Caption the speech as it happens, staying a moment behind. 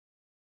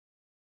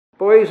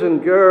Boys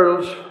and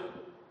girls,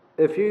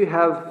 if you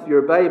have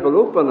your Bible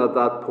open at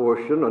that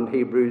portion on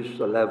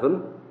Hebrews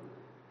 11,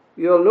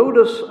 you'll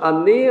notice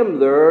a name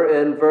there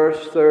in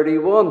verse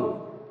 31.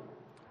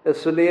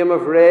 It's the name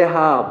of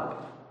Rahab.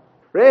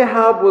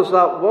 Rahab was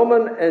that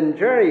woman in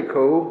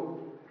Jericho.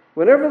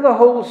 Whenever the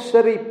whole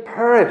city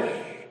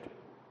perished,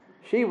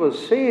 she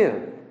was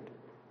saved.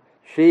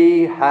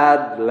 She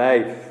had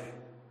life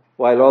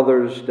while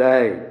others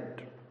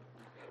died.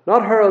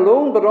 Not her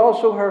alone, but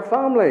also her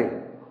family.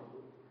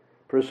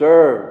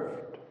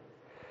 Preserved.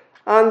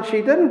 And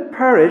she didn't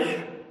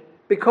perish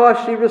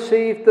because she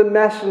received the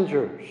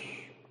messengers.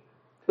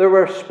 There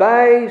were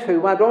spies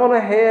who went on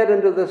ahead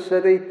into the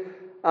city,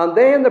 and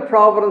they, in the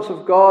providence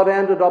of God,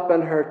 ended up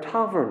in her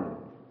tavern.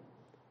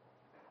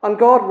 And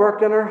God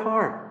worked in her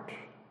heart.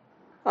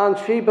 And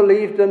she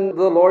believed in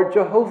the Lord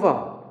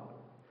Jehovah.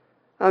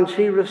 And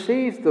she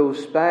received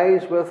those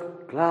spies with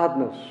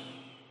gladness.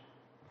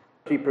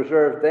 She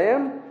preserved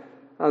them,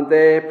 and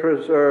they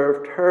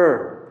preserved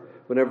her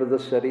whenever the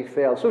city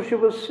fell. So she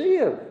was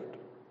saved.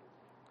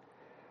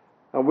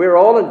 And we're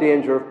all in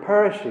danger of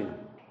perishing.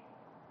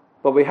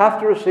 But we have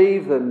to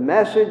receive the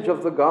message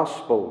of the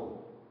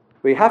gospel.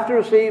 We have to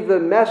receive the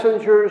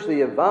messengers,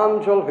 the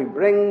evangel who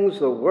brings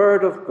the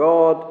word of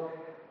God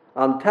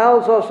and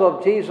tells us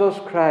of Jesus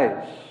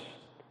Christ,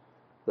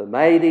 the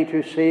mighty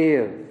to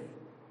save,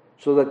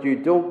 so that you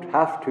don't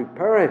have to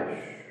perish.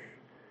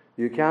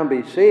 You can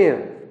be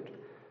saved.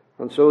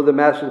 And so the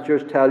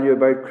messengers tell you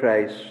about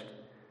Christ,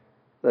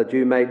 that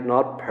you might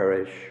not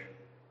perish.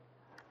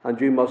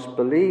 And you must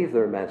believe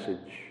their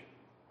message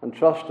and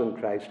trust in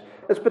Christ.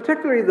 It's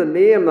particularly the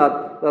name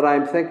that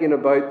I'm thinking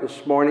about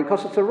this morning,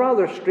 because it's a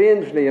rather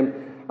strange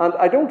name. And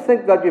I don't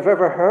think that you've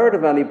ever heard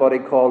of anybody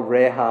called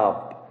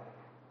Rahab.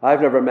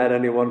 I've never met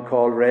anyone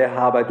called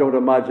Rahab. I don't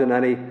imagine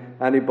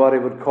anybody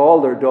would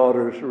call their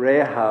daughters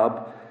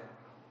Rahab.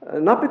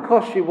 Not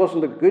because she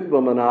wasn't a good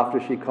woman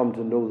after she come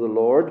to know the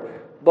Lord,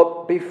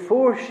 but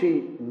before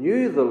she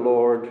knew the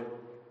Lord,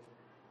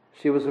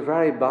 she was a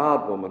very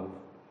bad woman.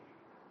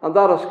 And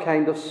that has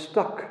kind of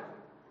stuck.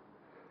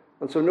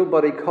 And so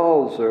nobody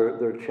calls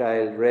their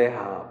child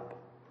Rahab,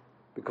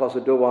 because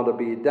they don't want to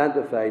be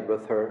identified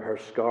with her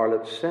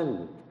scarlet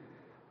sin.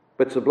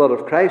 But it's the blood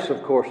of Christ,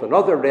 of course, and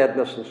other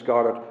redness and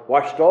scarlet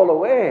washed all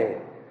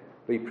away.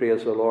 We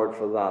praise the Lord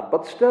for that.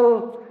 But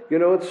still,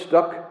 it's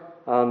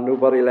stuck, and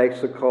nobody likes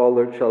to call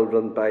their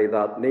children by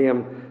that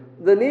name.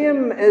 The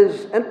name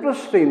is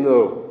interesting,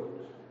 though.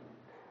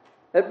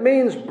 It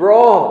means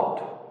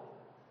broad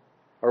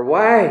or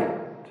wide.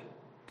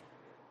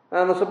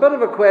 And it's a bit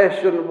of a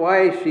question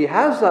why she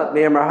has that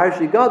name or how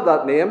she got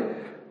that name.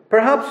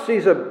 Perhaps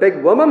she's a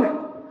big woman,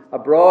 a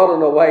broad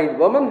and a wide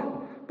woman,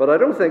 but I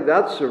don't think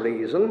that's the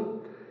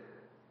reason.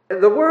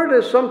 The word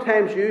is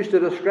sometimes used to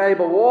describe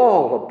a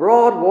wall, a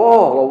broad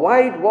wall, a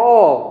wide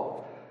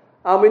wall.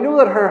 And we know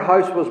that her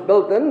house was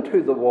built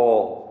into the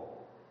wall.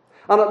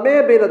 And it may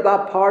have been at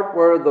that part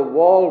where the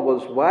wall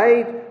was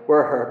wide,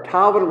 where her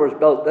tavern was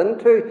built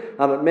into,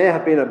 and it may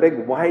have been a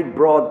big, wide,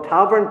 broad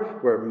tavern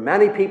where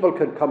many people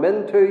could come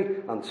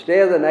into and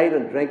stay the night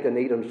and drink and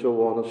eat and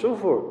so on and so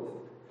forth.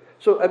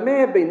 So it may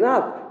have been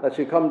that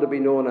she come to be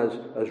known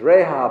as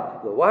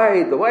Rahab, the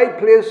wide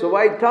place, the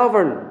wide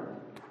tavern.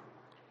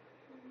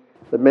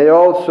 It may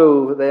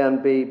also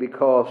then be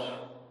because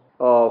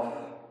of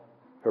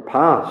her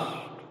past.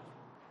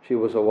 She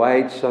was a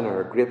wide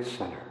sinner, a great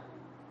sinner.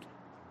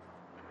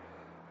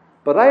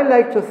 But I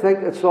like to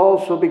think it's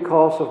also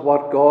because of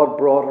what God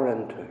brought her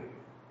into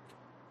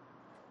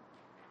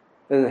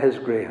in His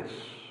grace.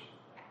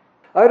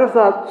 Out of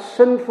that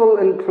sinful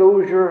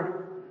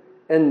enclosure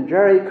in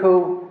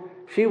Jericho,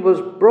 she was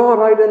brought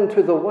out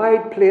into the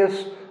wide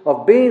place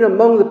of being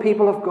among the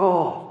people of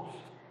God.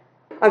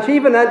 And she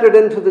even entered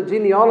into the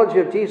genealogy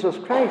of Jesus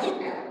Christ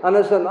and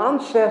is an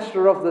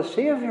ancestor of the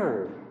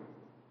Saviour.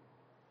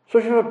 So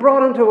she was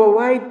brought into a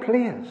wide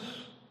place.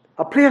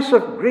 A place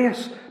of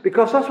grace,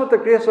 because that's what the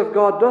grace of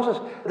God does.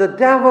 The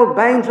devil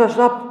binds us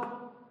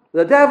up.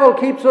 The devil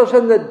keeps us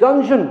in the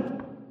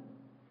dungeon,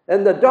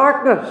 in the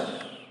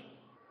darkness.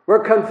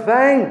 We're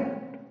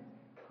confined.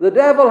 The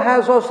devil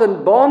has us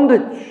in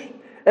bondage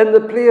in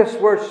the place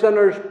where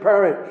sinners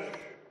perish.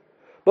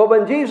 But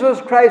when Jesus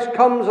Christ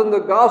comes in the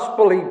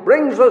gospel, He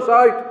brings us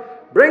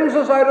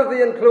out of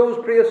the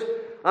enclosed place,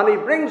 and He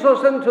brings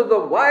us into the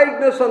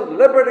wideness and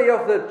liberty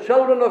of the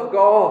children of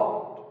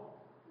God.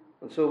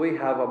 And so we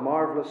have a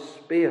marvelous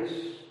space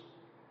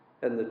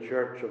in the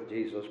church of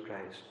Jesus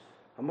Christ.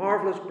 A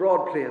marvelous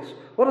broad place.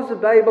 What does the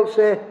Bible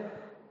say?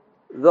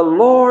 The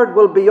Lord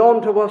will be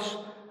unto us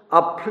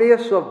a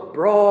place of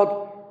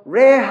broad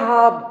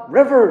Rahab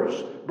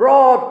rivers.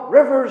 Broad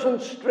rivers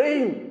and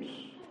streams.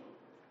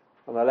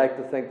 And I like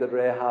to think that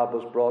Rahab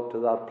was brought to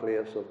that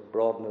place of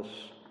broadness,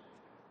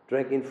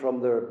 drinking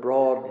from the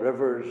broad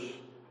rivers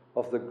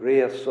of the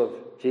grace of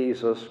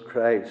Jesus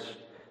Christ.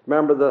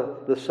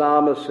 Remember the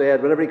psalmist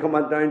said, whenever he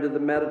went down to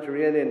the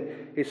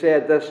Mediterranean, he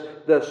said,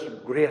 this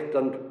great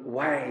and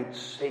wide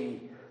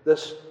sea,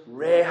 this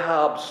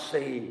Rahab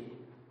sea.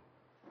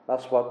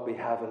 That's what we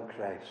have in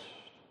Christ.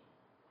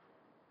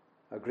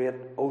 a great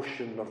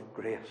ocean of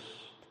grace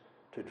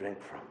to drink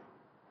from.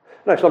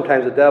 Now,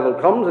 sometimes the devil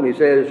comes and he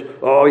says,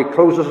 oh, he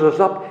closes us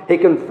up, he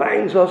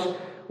confines us.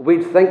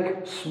 We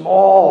think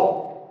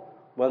small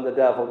when the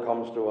devil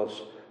comes to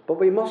us. But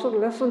we mustn't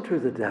listen to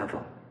the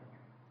devil.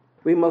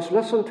 We must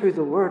listen to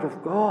the Word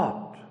of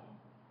God.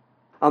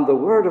 And the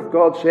Word of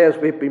God says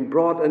we've been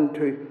brought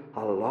into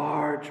a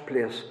large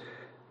place.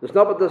 Isn't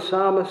that what the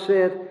psalmist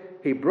said?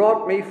 He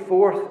brought me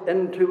forth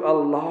into a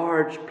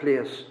large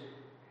place.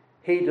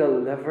 He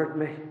delivered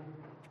me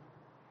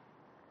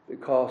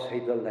because he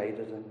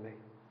delighted in me.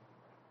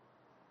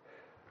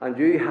 And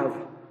you have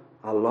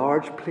a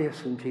large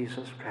place in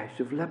Jesus Christ.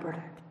 You've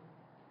liberty.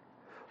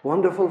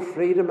 Wonderful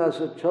freedom as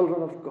the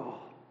children of God.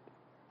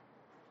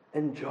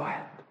 Enjoy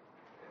it.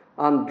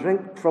 And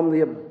drink from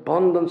the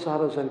abundance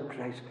that is in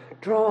Christ.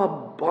 Draw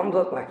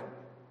abundantly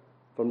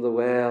from the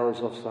wells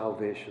of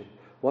salvation.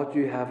 What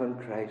you have in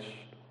Christ.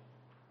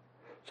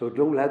 So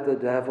don't let the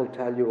devil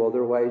tell you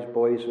otherwise,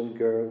 boys and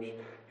girls.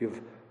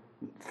 You've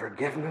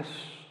forgiveness.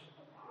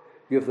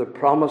 You have the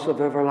promise of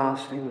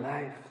everlasting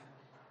life.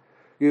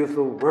 You have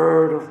the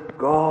Word of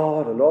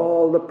God and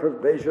all the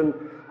provision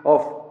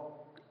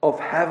of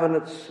heaven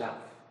itself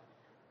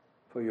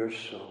for your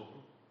soul.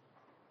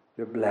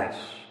 You're blessed.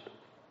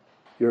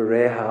 You're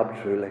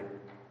Rahab truly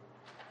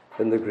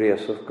in the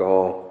grace of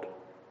God.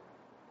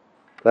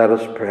 Let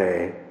us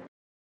pray.